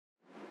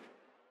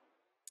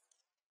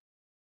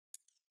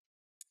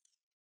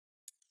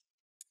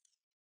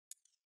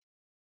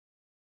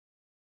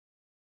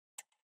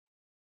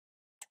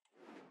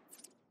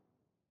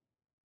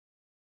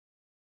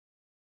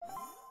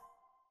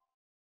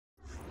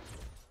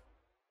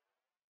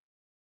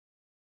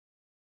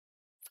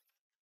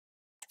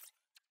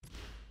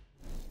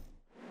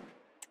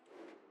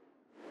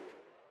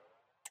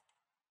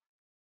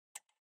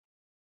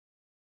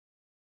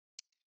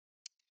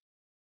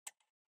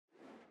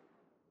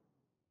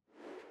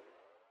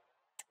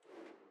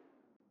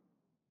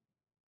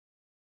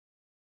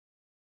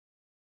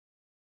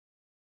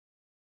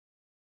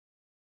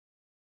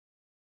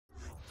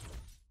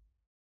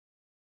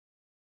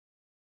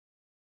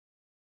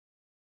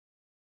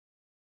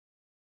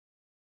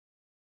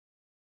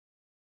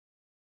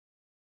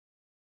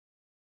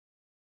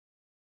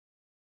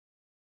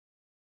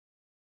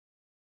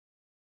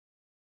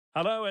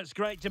Hello, it's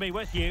great to be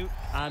with you,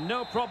 and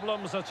no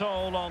problems at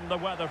all on the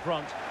weather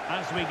front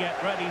as we get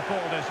ready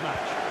for this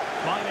match.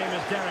 My name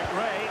is Derek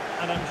Ray,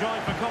 and I'm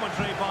joined for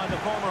commentary by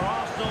the former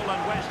Arsenal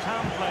and West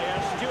Ham player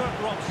Stuart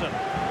Robson.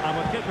 And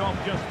with kick-off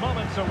just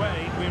moments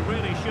away, we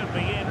really should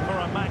be in for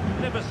a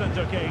magnificent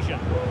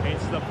occasion.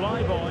 It's the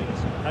Flyboys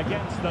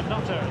against the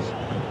Nutters.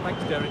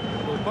 Thanks, Derek.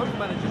 Well, both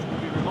managers will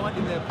be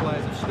reminding their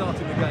players of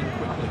starting the game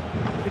quickly,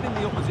 hitting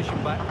the opposition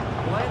back,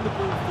 playing the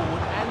ball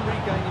forward and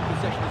regaining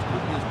possession as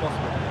quickly as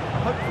possible.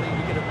 Hopefully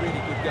we get a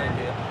really good game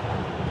here.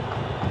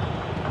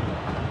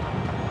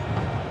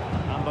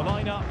 And the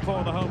line-up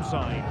for the home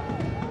side.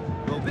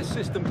 Well, this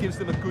system gives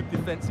them a good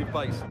defensive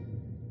base.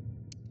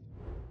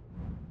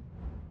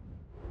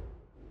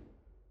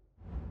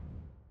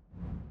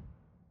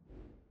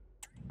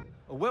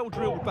 A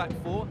well-drilled back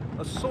four,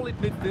 a solid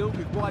midfield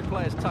with wide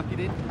players tucking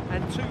in,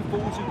 and two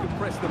forwards who can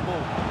press the ball.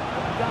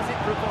 But does it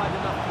provide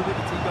enough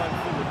fluidity going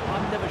forward?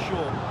 I'm never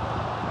sure.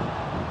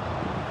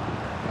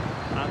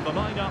 And the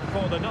line-up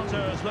for the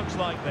Nutters looks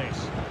like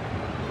this.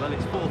 Well,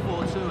 it's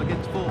 4-4-2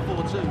 against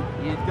 4-4-2.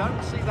 You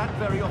don't see that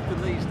very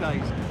often these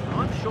days.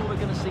 I'm sure we're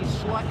going to see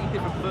slightly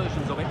different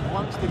versions of it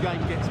once the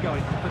game gets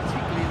going,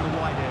 particularly in the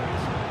wide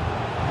areas.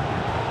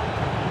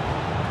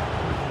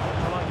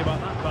 What I like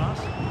about that pass?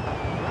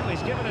 Well,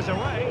 he's given us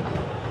away.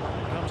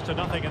 Comes to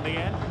nothing in the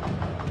end.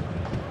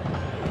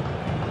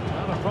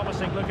 Well, a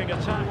promising-looking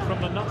attack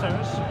from the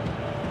Nutters.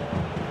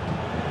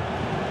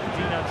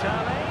 Di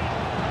Natale.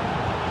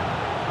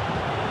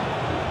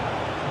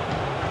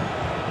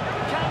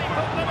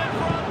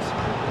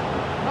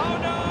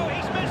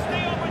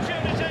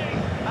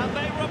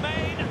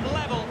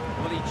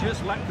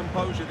 Just lacked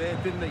composure there,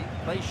 didn't he?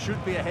 They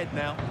should be ahead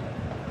now.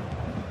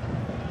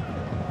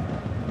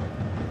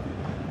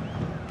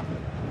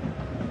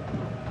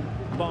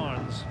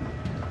 Barnes.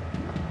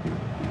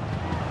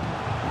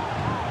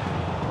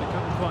 They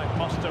couldn't quite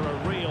muster a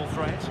real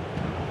threat.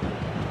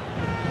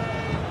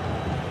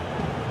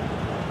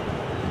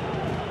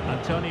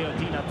 Antonio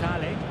Di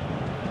Natale.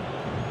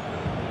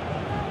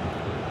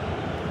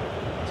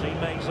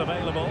 Teammates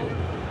available.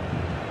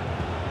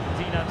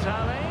 Di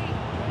Natale.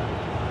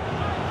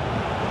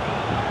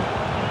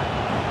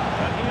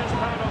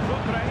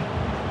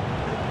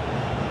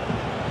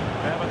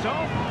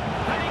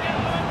 Heading in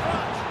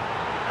front,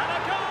 and a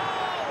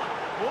goal!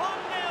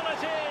 1-0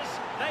 it is.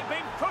 They've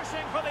been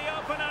pushing for the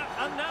opener,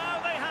 and now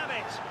they have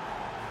it.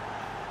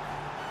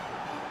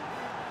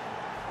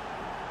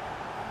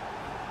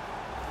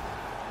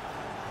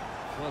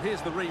 Well,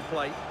 here's the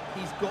replay.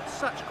 He's got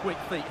such quick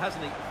feet,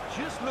 hasn't he?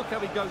 Just look how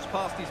he goes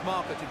past his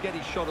marker to get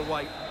his shot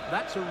away.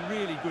 That's a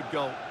really good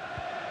goal.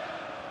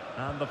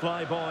 And the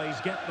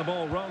Flyboys get the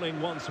ball rolling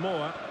once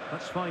more.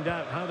 Let's find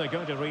out how they're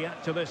going to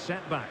react to this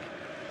setback.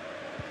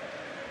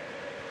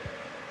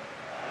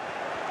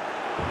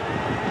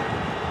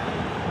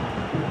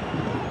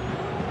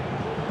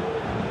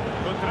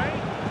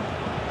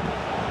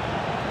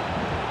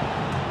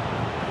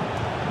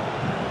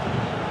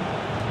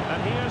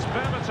 And here's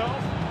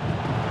Berbatov.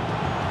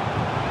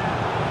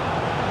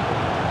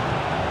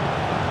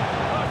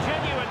 A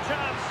genuine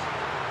chance.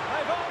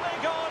 They've only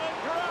gone and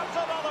grabbed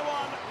another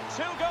one.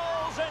 2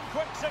 goals in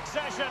quick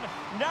succession.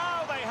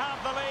 Now they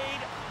have the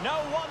lead.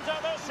 No wonder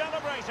they're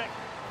celebrating.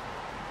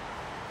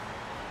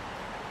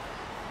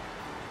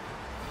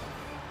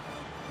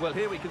 Well,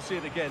 here we can see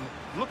it again.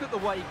 Look at the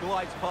way he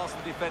glides past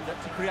the defender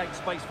to create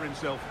space for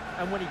himself.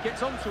 And when he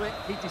gets onto it,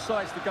 he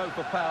decides to go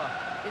for power.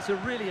 It's a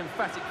really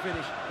emphatic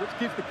finish, which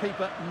gives the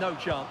keeper no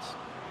chance.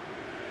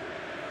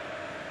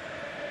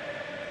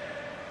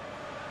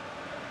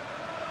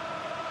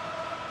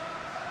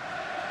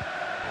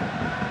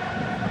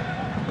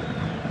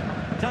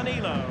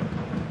 Danilo.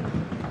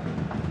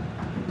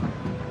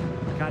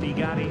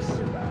 Cadigaris.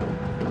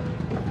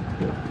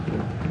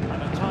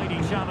 And a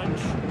tidy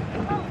challenge.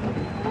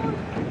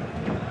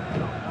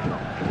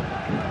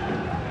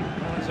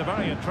 Well, it's a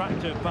very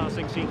attractive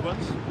passing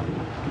sequence.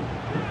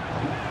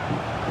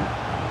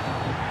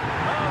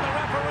 Oh, the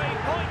referee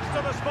points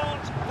to the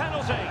spot.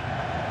 Penalty.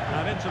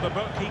 And into the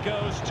book he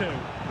goes too.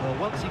 Well,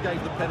 once he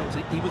gave the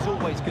penalty, he was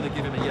always going to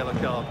give him a yellow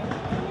card.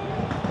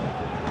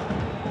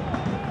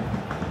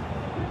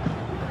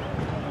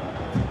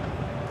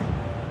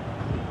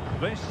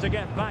 This to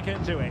get back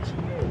into it.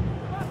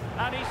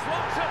 And he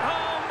slots it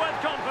home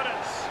with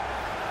confidence.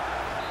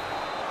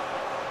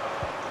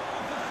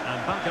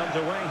 And back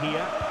underway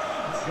here.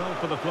 Goal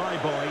for the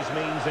Flyboys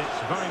means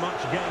it's very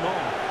much game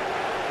on.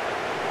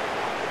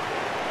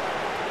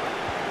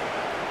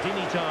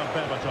 Dimitar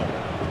Berbatov.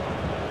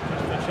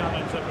 Just the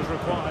challenge that was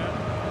required.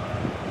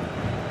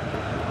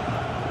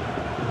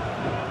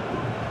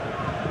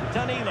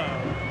 Danilo.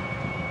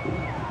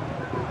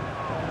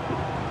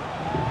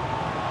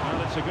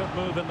 It's a good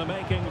move in the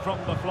making from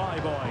the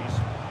Flyboys.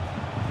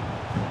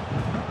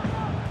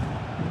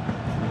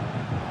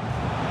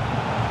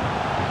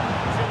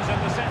 Options in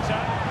the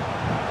centre.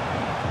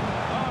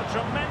 Oh,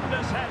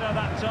 tremendous header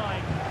that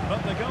time,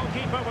 but the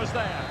goalkeeper was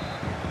there.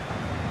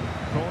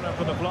 Corner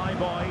for the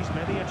Flyboys,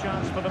 maybe a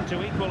chance for them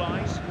to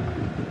equalise.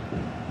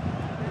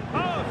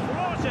 Oh,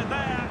 thwarted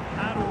there,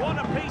 and what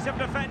a piece of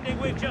defending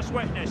we've just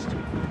witnessed.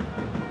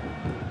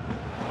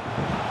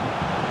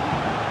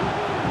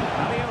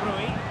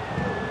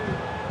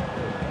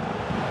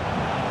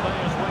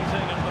 Players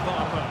waiting at the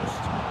far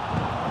post.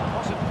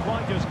 Wasn't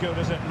quite as good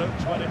as it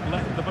looked when it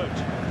left the boot.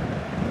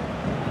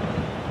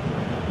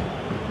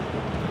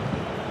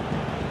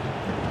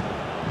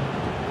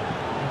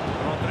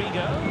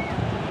 Rodrigo.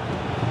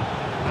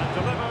 And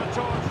delivered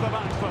towards the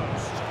back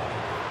post.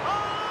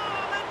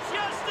 Oh,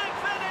 majestic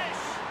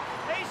finish!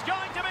 He's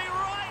going to be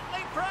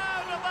rightly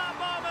proud of that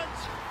moment.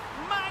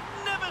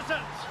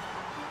 Magnificent!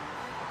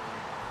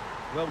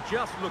 Well,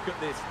 just look at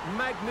this.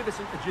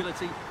 Magnificent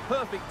agility,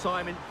 perfect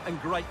timing,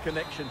 and great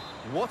connection.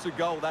 What a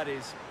goal that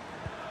is.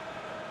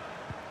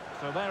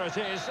 So there it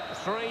is,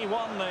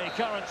 3-1 the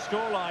current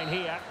scoreline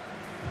here.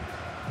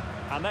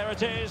 And there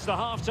it is, the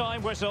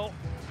half-time whistle.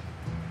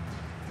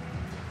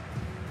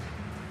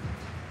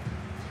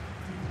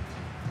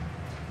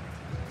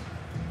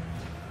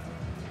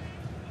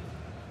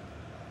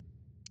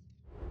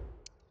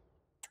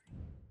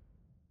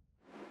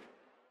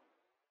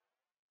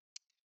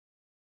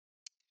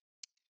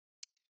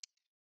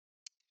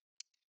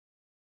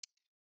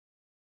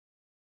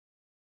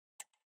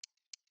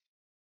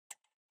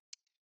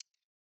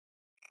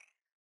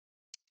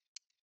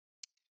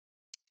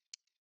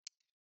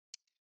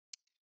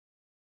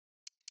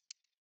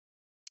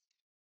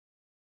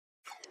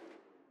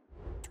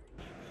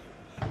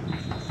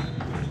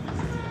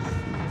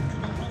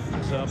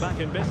 So back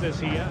in business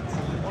here.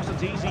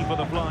 Wasn't easy for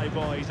the Fly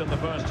boys in the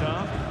first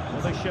half.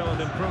 Well, they showed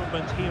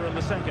improvement here in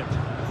the second.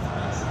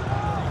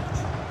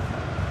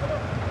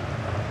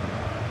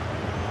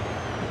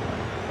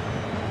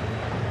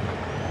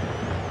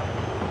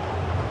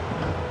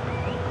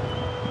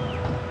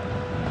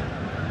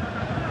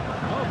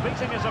 Oh,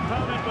 beating his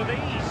opponent with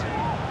ease.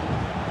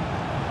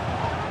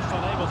 Just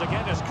unable to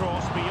get his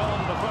cross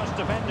beyond the first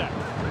defender.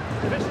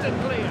 Fisted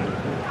clear.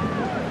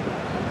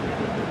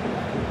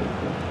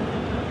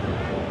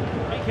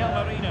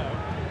 Marino.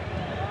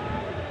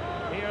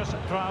 Here's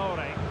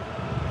Traore.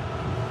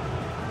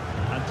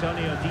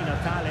 Antonio Di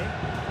Natale.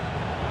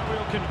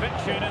 Real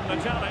conviction in the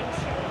challenge.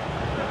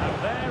 And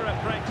there it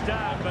breaks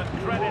down, but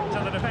credit to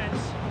the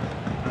defence.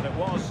 And it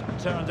was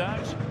turned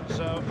out,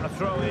 so a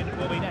throw-in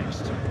will be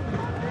next.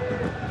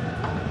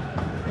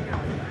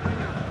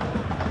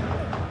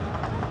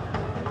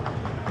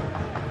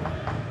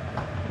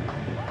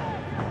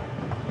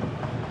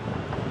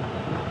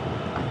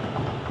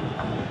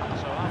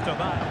 After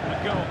that, a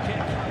goal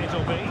kick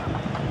it'll be.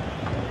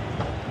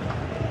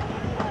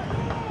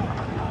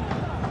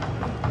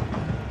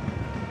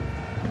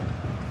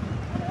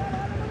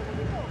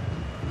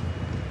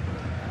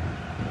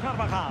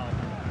 Carvajal.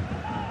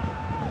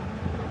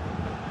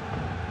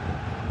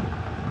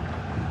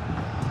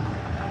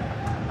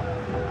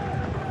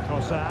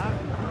 Trossard.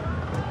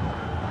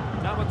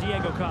 Now with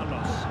Diego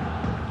Carlos.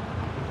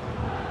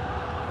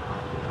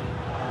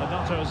 The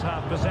Nutters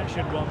have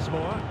possession once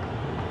more.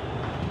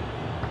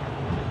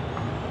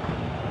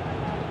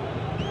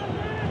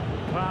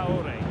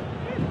 Traore.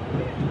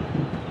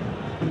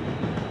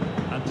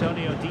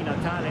 Antonio Di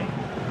Natale.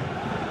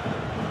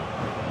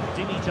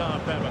 Dimitar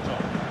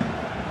Berbatov.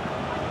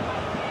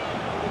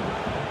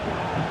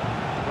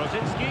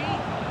 Rosicky.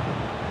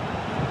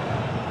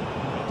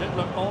 It did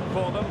look on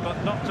for them, but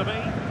not to be.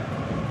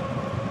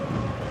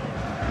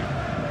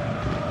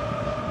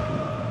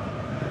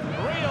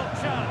 Real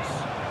chance.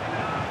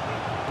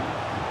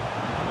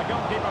 And the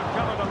goalkeeper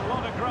covered a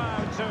lot of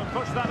ground to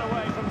push that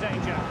away from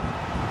danger.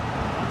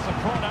 That's a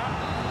corner.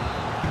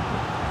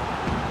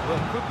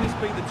 Well, could this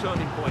be the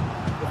turning point?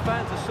 The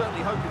fans are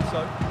certainly hoping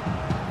so.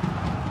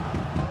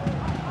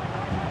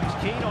 He's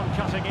keen on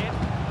cutting in.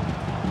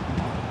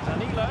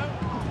 Danilo.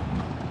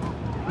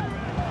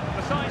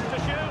 Decides to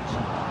shoot.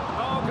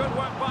 Oh, good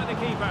work by the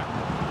keeper.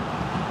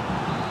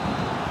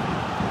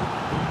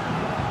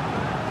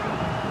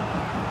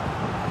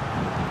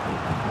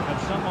 Can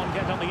someone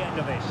get on the end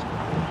of this?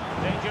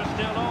 Danger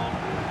still on.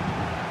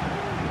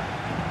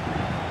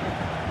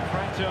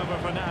 Threat over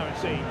for now, it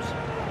seems.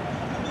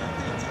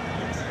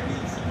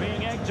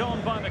 Being egged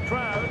on by the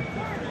crowd.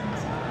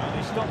 And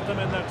he stopped them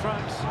in their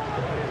tracks.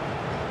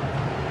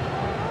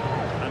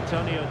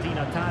 Antonio Di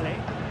Natale.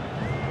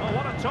 Oh,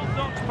 what a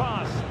top-notch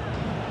pass.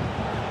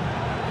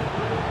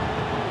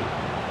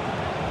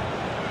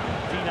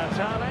 Di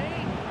Natale.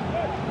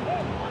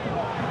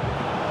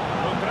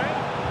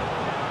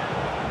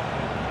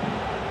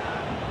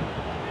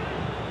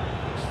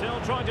 Still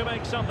trying to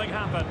make something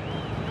happen.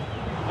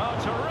 Oh,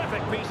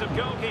 terrific piece of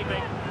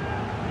goalkeeping.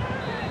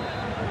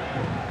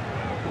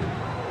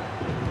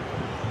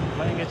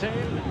 Playing it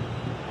in.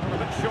 Well, a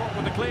bit short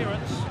with the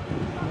clearance.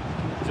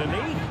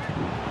 Denis.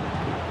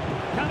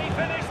 Can he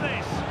finish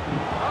this?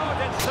 Oh,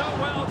 did so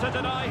well to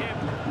deny him.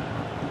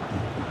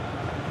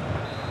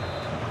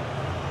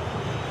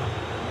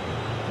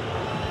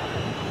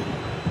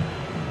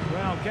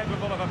 Well,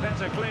 capable of a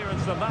better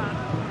clearance than that.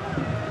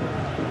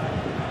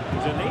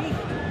 Denis.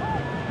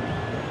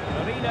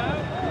 Marino.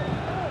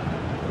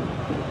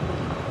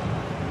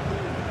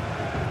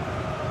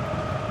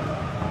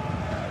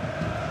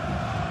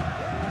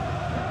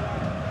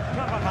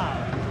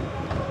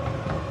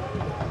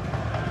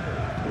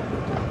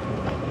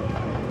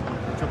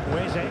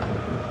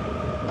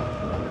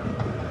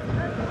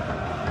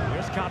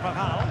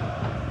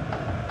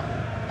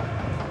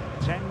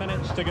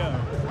 minutes to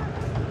go.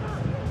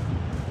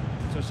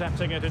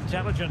 Intercepting it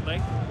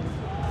intelligently.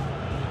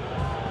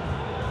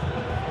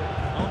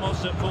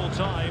 Almost at full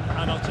time,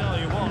 and I'll tell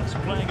you what,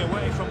 playing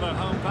away from their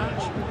home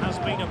patch has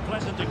been a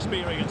pleasant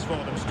experience for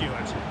them,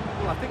 Stuart.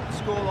 Well, I think the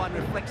scoreline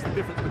reflects the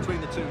difference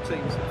between the two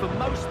teams. For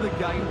most of the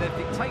game, they've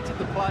dictated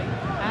the play,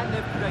 and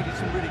they've created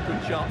some really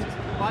good chances.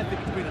 I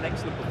think it's been an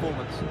excellent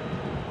performance.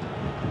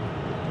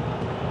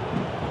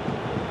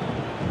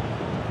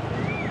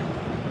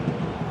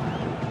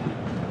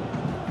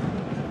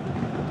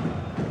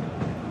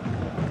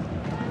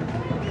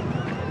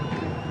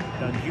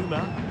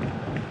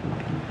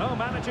 Oh,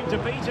 managing to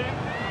beat him.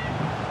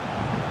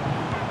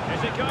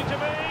 Is it going to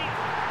be?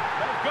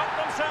 They've got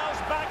themselves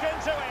back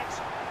into it.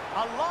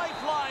 A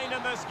lifeline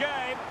in this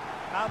game,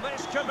 and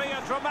this could be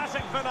a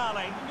dramatic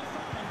finale.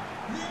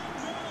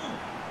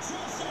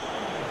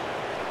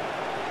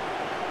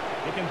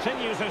 He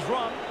continues his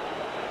run.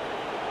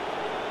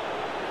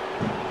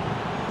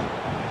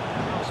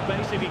 Oh,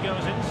 space if he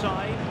goes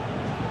inside.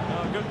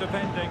 Oh, good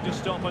defending to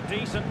stop a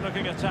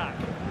decent-looking attack.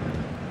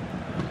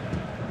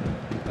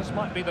 This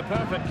might be the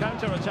perfect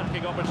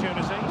counter-attacking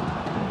opportunity.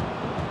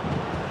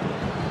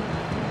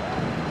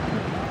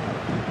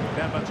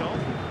 Berbatov.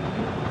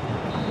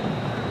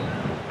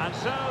 And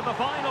so the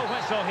final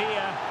whistle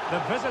here. The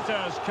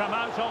visitors come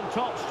out on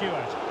top,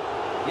 Stuart.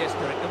 Yes,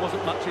 Derek, there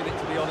wasn't much in it,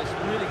 to be honest.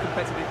 Really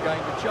competitive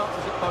game with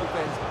chances at both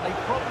ends. They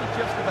probably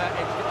just about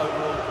edged it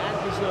overall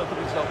and deserved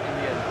the result in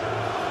the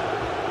end.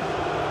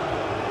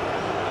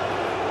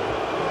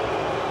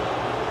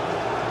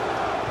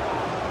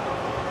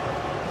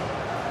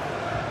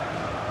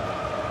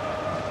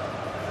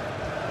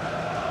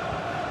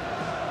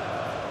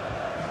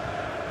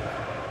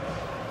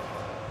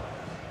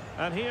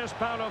 And here's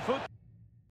Paulo Foot.